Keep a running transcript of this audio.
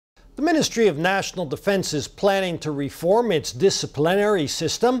The Ministry of National Defense is planning to reform its disciplinary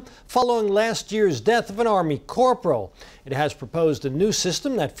system following last year's death of an Army corporal. It has proposed a new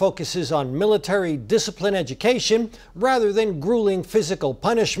system that focuses on military discipline education rather than grueling physical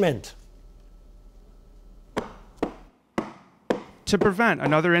punishment. To prevent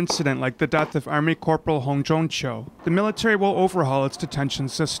another incident like the death of Army Corporal Hung Chung-chiu, the military will overhaul its detention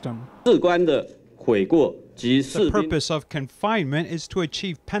system. The purpose of confinement is to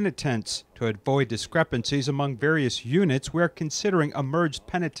achieve penitence. To avoid discrepancies among various units, we are considering a merged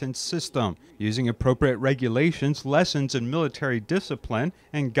penitence system. Using appropriate regulations, lessons in military discipline,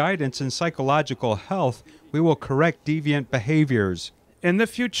 and guidance in psychological health, we will correct deviant behaviors. In the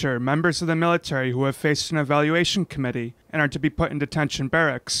future, members of the military who have faced an evaluation committee and are to be put in detention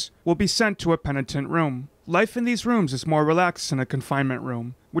barracks will be sent to a penitent room. Life in these rooms is more relaxed than a confinement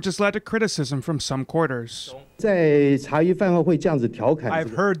room, which has led to criticism from some quarters. I've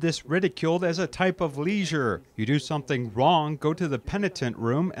heard this ridiculed as a type of leisure. You do something wrong, go to the penitent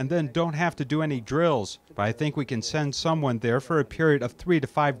room, and then don't have to do any drills. But I think we can send someone there for a period of 3 to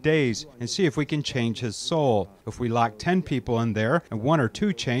 5 days and see if we can change his soul. If we lock 10 people in there and 1 or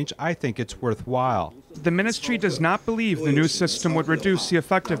 2 change, I think it's worthwhile. The ministry does not believe the new system would reduce the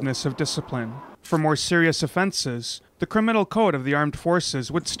effectiveness of discipline. For more serious offenses, the criminal code of the armed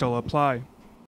forces would still apply.